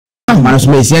man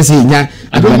so me say nya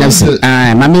Agaba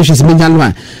my me hwese me nya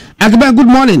no Agaba good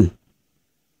morning.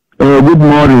 Good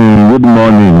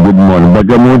morning.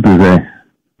 But I'm going to say.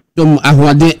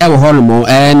 Ahwade e wo hol mo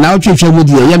na otwetwe mu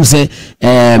die yem se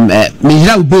me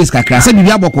hira u base kakra se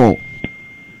bibia boko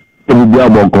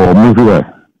mu so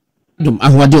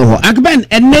ahwade ho akben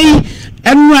enei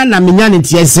enwa na menya ne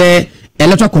tie se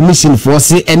electoral commission for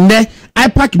se enne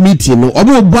IPAC meeting no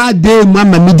obo ba dey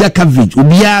mama media coverage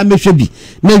obia mehwe bi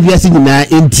na wiase nyina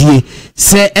entie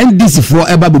se NDC for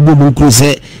eba bebo mu kro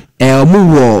se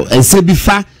omo wo ense bi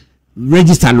fa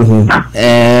register no ho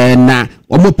na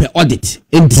omo pe audit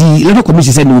enti electoral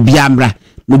commission say no bia amra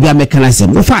no bia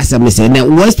mechanism no fa asem say na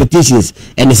what expectations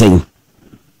anything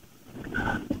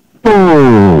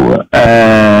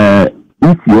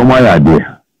if you my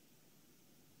idea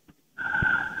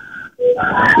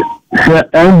so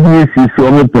NBC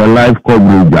so me per live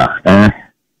coverage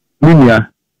minia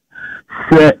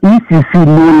so if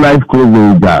no live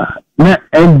coverage na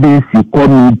NBC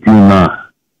committee na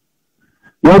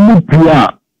Wamu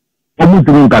pia, wamu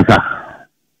tiri kasa.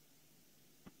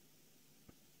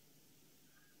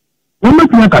 Wamu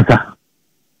tiri kasa.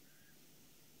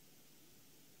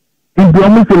 If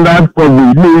wamu tiri live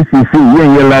coverage,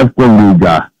 ye live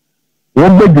coverage.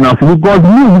 Wamu bejina fi because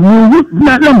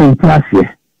let me class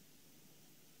here.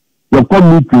 Your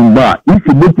committee ba, if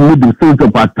you go to the state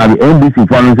of Atari, NBC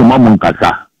foreign se mamun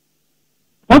kasa.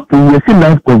 What you see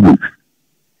live coverage?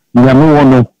 You have no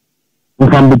one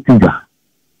from the teacher.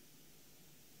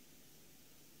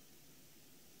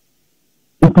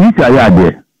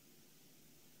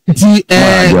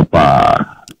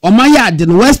 On my yard,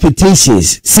 no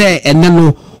expectations say, and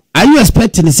then are you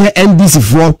expecting to say NBC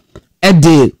for a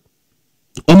day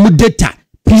on data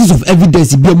pieces of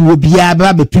evidence? Be more be a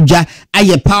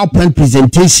PowerPoint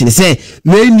presentation. Say,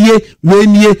 when ye,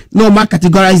 no more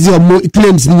categorize or more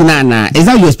claims. Is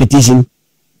that your expectation?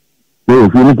 No,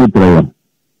 if you look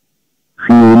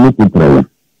at prayer.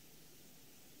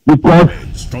 Because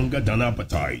stronger than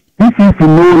appetite. This is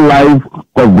no live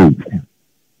coverage.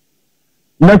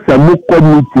 Let's a look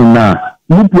committee now.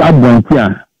 Look at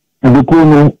Bantia and the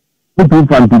corner. Look in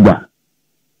Fantiga.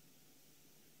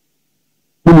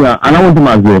 And I want to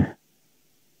say,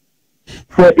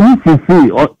 so if you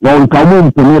see on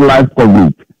common to no live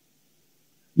coverage,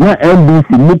 now NBC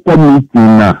look committee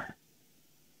now.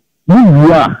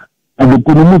 You are and the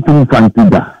corner in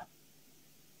Fantiga.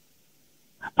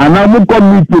 And I will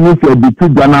committee if you be 2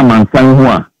 Ghana man sign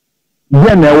one.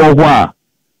 Then I will.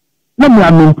 Let me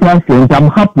am impatient. I'm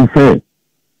happy say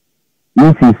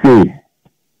if you say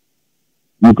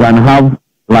you can have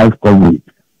live coverage.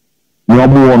 You are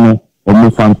more or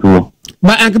more fun to.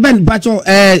 But Uncle Bacho,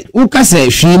 Uka say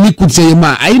she could say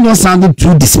ma. Are you not sounding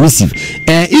too dismissive?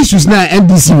 Issues now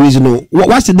NBC regional.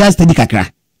 What's the last study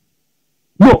kakra?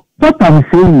 No, what I'm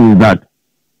saying is that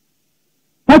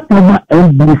whatever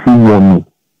NBC want.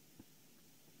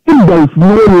 If there is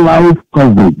no live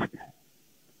coverage,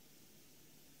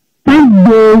 can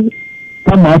they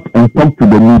come out and talk to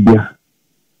the media?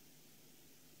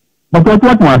 But that's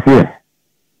what I say.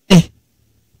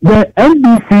 The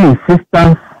NBC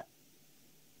insistence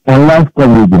on live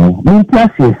coverage,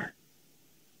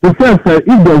 they say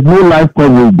if there is no live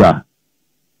coverage,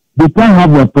 they can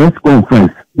have a press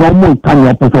conference. One more time,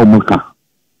 that's what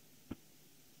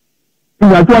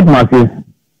I say.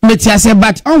 But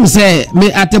I say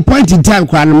me at a point in time,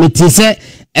 say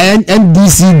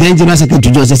NDC then General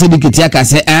Secretary Joseph said Kitiaka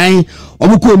say I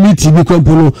obuko meeting bi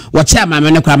kompono wo chairman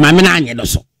me kwa ma me na anye do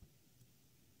so.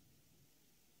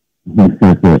 In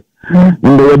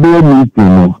the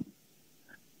meeting,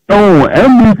 oh,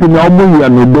 everything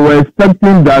they were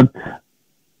expecting that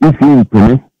if you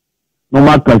pay, no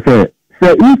matter say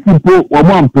if you put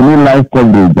one penny life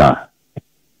coverage.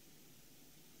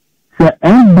 The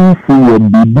NBC will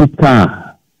be better.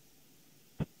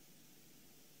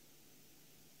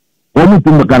 And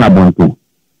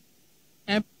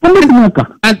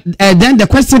then the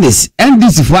question is,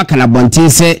 NBC for Canabonte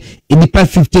say it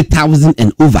depends 50,000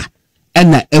 and over.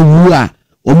 And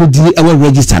we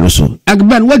register also.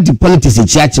 Agban, what the politics in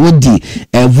church, what the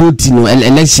voting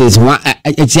elections,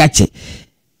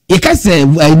 you can say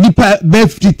nipa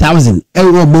 50,000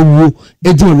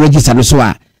 register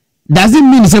also. Does it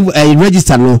mean say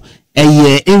register no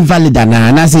invalid and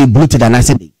I say bloated and I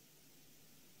say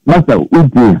Master,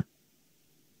 okay.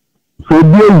 So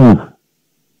dear you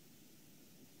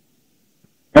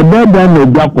a bad than a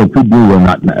black or 2 do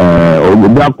not or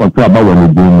black or 2 about when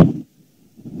you do.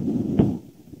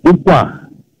 Upa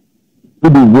to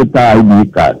the voter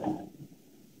ID card.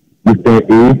 Mr.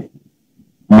 A,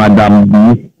 Madam B,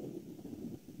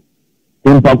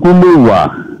 in Pakulewa.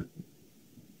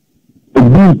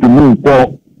 Obi to me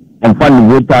for on funny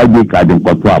voter ID card in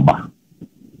Kotuaba.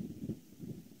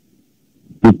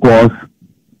 Because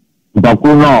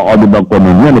Bakuna or the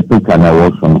Bakuna, many picture I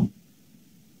was on.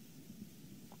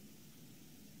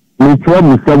 We tried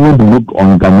the seventh book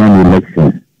on Ghanaian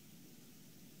elections.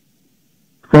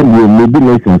 Said we maybe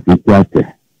elections equality.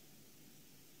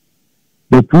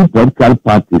 The two political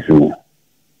parties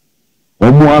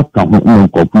almost come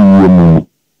copy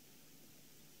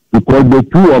because the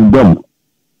two of them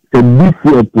said this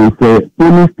year to say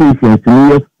police stations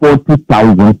near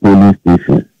 40,000 police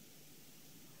stations.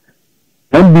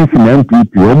 NBC and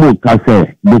MPP almost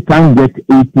say they can't get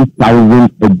 80,000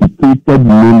 educated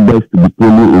members to be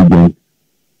polling agents.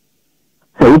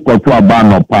 So we got to a bar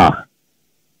no power.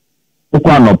 We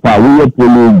are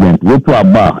polling agents. We to a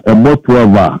bar about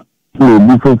 12 hours. We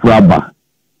be for bar.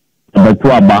 But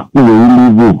to a bar we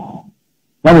will go.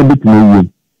 What a bit maybe.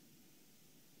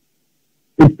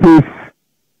 It is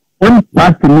one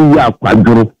part me ya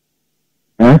kwadro.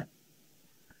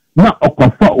 Na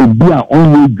okofa obi a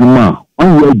onye juma,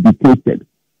 onye educated.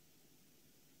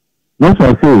 No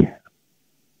so say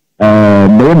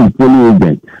the polling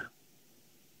agent.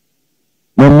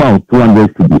 Normal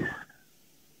 200 cedis.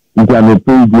 You can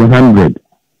pay 100.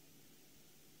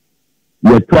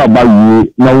 You talk about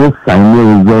you now sign your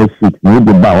result sheet. You need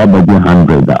to buy about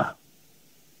 100.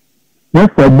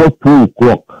 That's about 2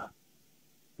 o'clock.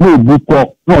 No book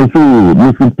up. No, so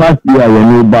if you pass here, you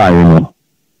need buy, you know.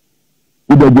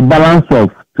 With the balance of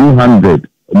 200,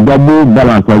 double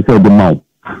balance, I said the amount.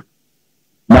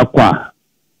 That's why.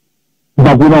 The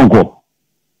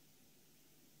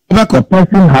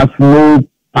person has no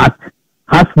part,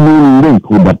 has no link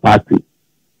with the party.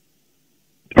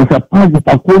 It's a party,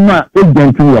 Pakoma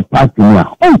agent in your party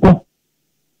now. Uncle.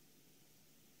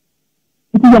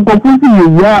 It is a confusion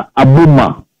you are a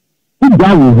boomer. Who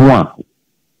does one?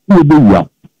 Who do you?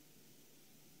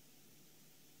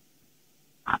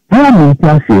 I am in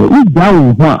Cassia. Who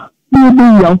does one? Who do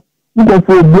you? Who go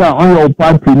for beer on your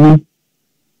party?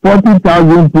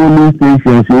 40,000 police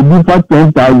stations, you do for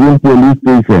 10,000 police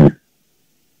stations.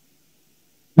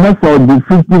 Not for the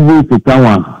 50 votes to come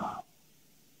on.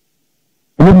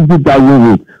 50,000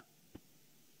 votes.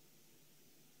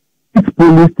 6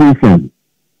 police stations.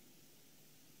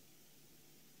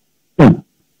 10.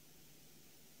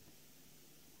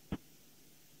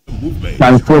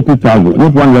 Times 40,000.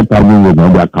 Not 100,000 votes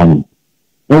on their account.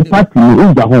 The party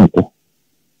is the home.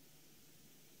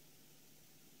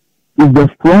 Is the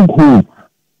stronghold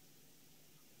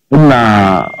in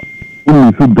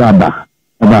should gather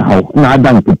about how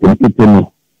Nadam to take it.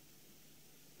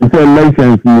 It's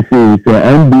elections, you say, it's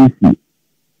NBC,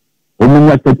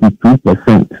 only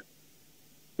 32%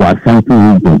 for Ashanti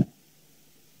region,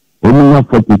 only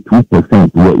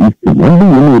 42% were Eastern.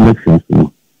 Only elections,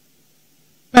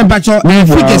 but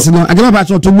figures, no, I give about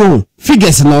to go.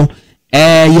 Figures, no,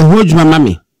 you hold my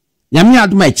mammy. Yami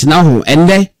had much now, and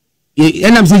then.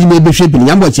 And I'm saying maybe shaping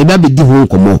Yambo Cheba be di home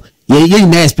como. Ye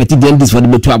na expect this for the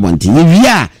better want.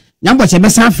 Yeah, Yambo Cheba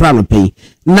San Frano pay.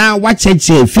 Now what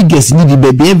figures need to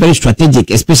be very strategic,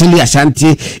 especially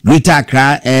Ashanti, Greater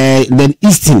Accra, then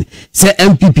Eastern. Say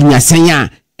MPP Nyasenya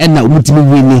and now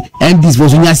ultimately winning, and this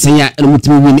was Nyasenya and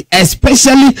ultimately winning,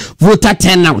 especially voter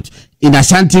turnout in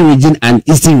Ashanti region and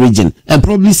Eastern region, and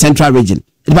probably Central region.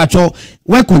 But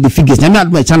work on the figures. I'm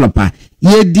not my channel pa.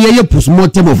 Ye dear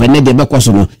postmortem of a nede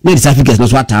bekosono. Ne the figures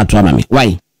not what I told me.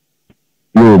 Why?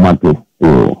 No, Mato.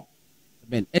 Oh.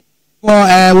 We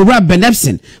were Ben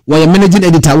Ephson, where managing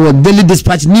editor of Daily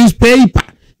Dispatch newspaper.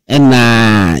 And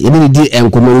you know the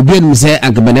Comorian say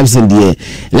Uncle Ben Ephson the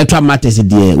electoral matters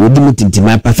the we didn't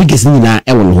my figures in a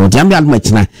hold. I'm not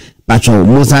much na Pacho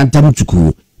Mosantam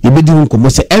Chuku. You be doing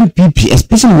MPP,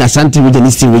 especially in the Ashanti region,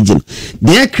 Eastern region.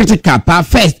 They are critical.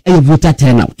 First, a voter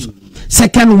turnout.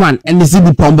 Second one, and the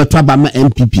city Pomba Trabama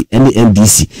MPP and the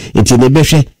NDC. It's in the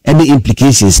best any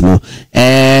implications. No,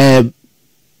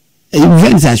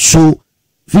 events that show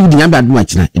feel the number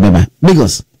much now.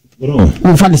 Because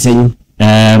who find the same?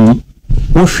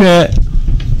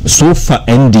 So far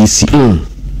NDC.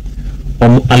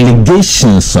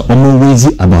 Allegations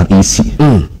raising about EC.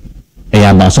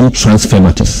 About some transfer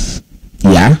matters.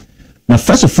 Yeah. Now,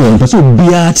 first of all, person be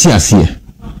here.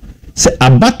 Say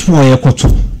about one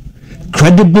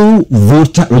credible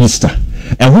voter register.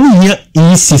 And who here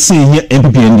ECC here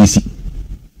MPP NDC?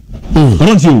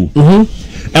 Don't you?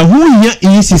 And who here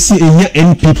ECC here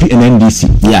NPP and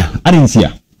NDC? Yeah. I didn't see.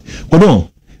 Hold on.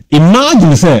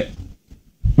 Imagine say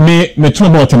me talk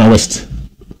about in the West.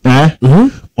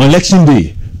 On election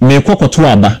day, me ko to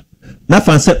aba. Na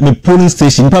fancy me polling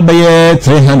station probably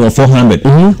 300 or 400.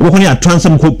 We can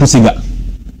transfer ko pusiga.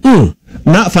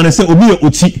 na fane say obi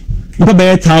oti nipa be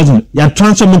 1000 ya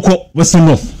transfer mo ko Western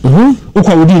North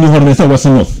ukwa wodi ni hono say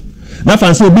Western North na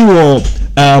fane say obi wo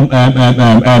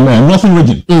Northern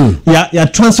region ya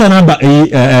transfer number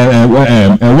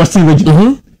Western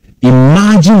region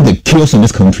imagine the chaos in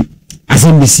this country as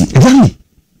NBC exactly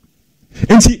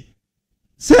and see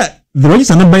say the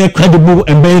register number credible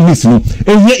and very listen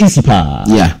here easy pa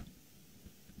yeah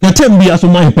na tem bi aso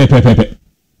my pepe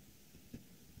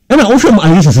and I also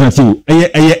allegations na too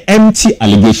empty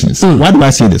allegations why do I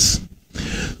say this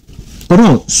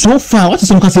no so far what is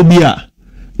some can say bia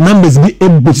numbers be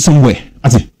able somewhere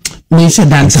ati me say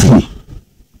dance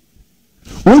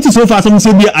what is so far some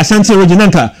say bia Ashanti region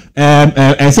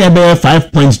say about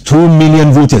 5.2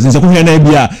 million voters in so here na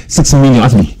bia 6 million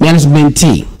ati management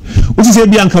what is say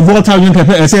bia can vote out you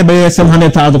can say about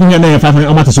 700,000 here na 500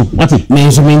 amount so what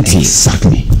management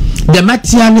exactly the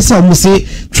material say say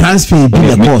transfer be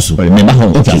the course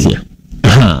okay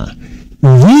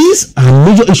these are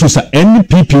major issues that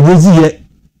NPP was here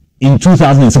in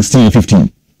 2016-15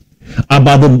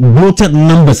 about the voted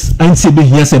numbers and say be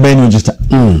here say be register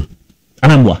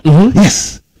anambwa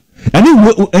yes and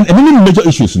many major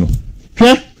issues no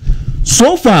here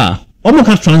so far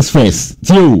almost transfers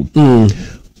till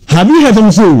have you heard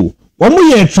them say one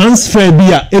more transfer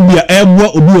be a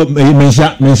obi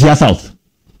mensia south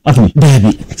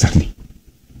baby exactly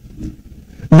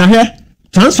now here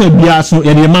transfer bia so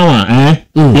ye de mawa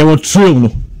ye wo trail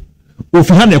no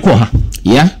ofi ha na ekọ ha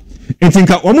yeah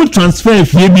etinka omo transfer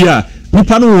fie bia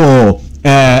nipa no wo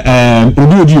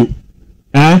odio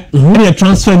any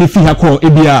transfer ni fi ha ko e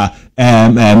bia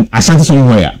Ashanti so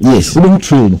where yes omo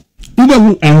trail no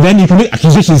and then you can make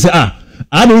accusations say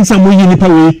I don't some way nipa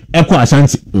we ekọ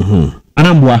Ashanti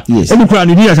anambwa yes eni kura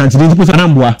ni di Ashanti ni tipo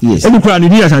anambwa yes eni kura ni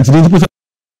di Ashanti ni tipo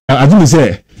as you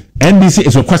say NBC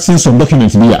is requesting some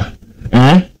documents here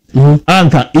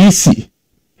anka EC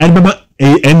and baba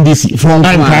NDC from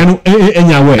anka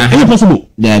anywhere any possible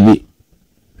there be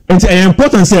it's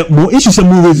important say more issues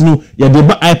some ways no ya dey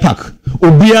ba IPAC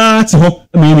obia ti ho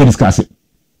me discuss it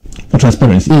for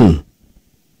transparency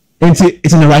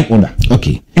it's in the right order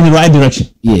okay in the right direction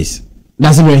yes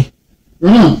that's it way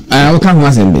we can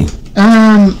was be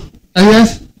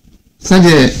yes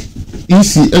say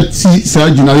EC at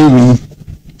surgery we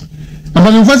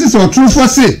but emphasis or true for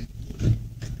say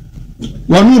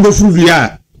one no fruit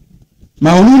ya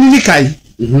ma onu ni kai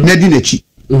na di nachi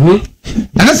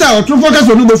ana say or true focus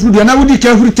on no fruit ya na we di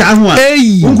careful ta ho a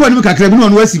nko ni kakra bi no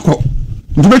no asi ko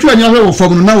nto betwa nya hwe wo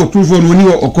fom na wo true for no ni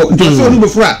okọ nto so no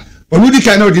befura onu di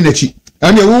kai na odi nachi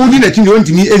ana wo di nachi ni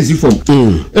ontimi enzi fom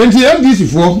enti MDC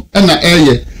fo na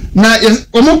eye na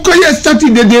omo koye start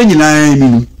de nyina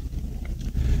mi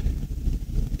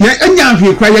ya enya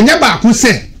hwe kwa ya nya ba ko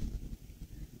se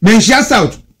menshia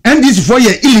south and this for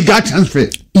your illegal transfer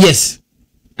yes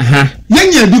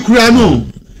yenya bi kura no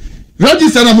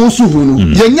register na mo su hu no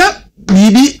yenya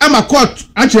bibi ama court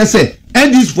actually say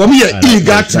and this for me your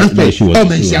illegal transfer oh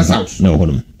menshia south no hold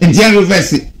on and the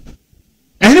reverse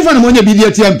any for no nya bi dey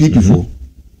MPP for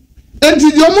and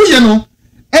the omo ye no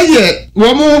eye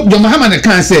wo mo do Mahama na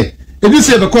kan say ebi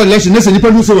say be call election na say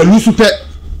nipa no say we lose pe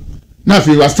na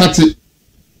fi was start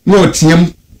no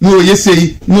tiem no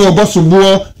yesei no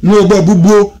obosobo no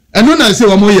obabubuo eno na say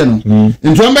wo mo ye no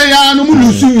nto mbe ya no mu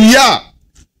lusu ya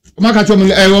o maka cho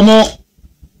wo mo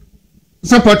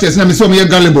supporters na me say wo ye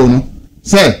gullible no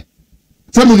say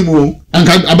samuni mo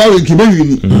anka abawo nkibe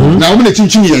wini na wo na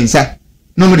chinchin yensa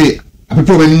no mo de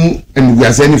apepo bani mu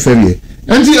enuguase ni ferie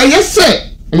enti yes say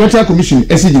electoral commission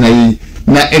esigina yi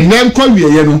na enem ko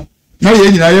wiye no na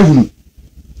ye nyina ye hunu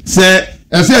say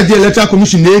say the electoral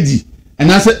commission na edi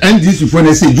and as NDC for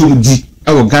na say jomu di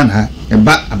e Ghana e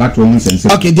ba abato mu sense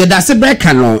okay the that's break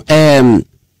no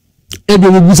ebe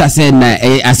we busa say na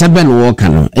asebe no work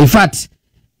no in fact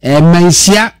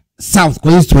Manshia South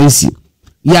constituency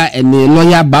ya any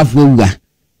lawyer Bafwuga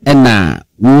na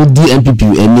we di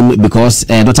MPP because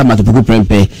Dr. Matopuku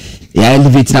Prempe ya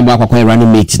elevate na ba kwa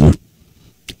running mate no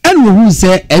and we who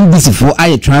say NDC for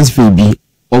I transfer be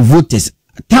of voters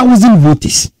 1,000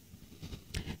 voters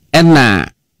and na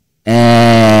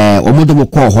omodomo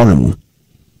call horrible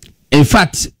in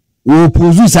fact we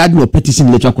produce no petition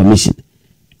electoral commission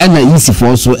and na easy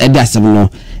for so e dey asem no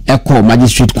e call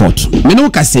magistrate court me no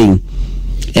ka saying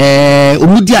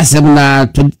omudi asem na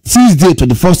Tuesday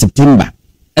 24 September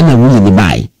and na we dey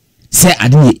buy say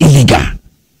ade illegal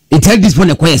it tell this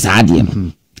one e say ade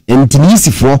and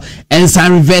easy for and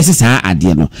some reverses are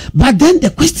ade no but then the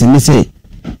question is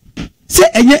say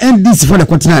any NDC for the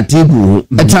continental table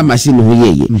a time machine who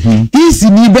ye easy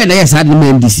ni be na yes had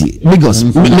MDC because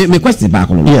me question back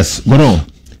on yes but no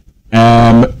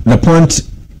The point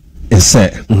is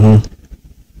say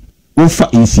ufa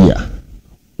easier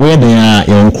where they are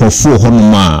in Kofu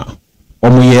Honoma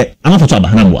or me anafato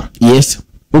aba na mwa yes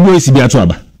obo esi bi ato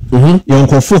aba yon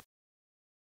Kofu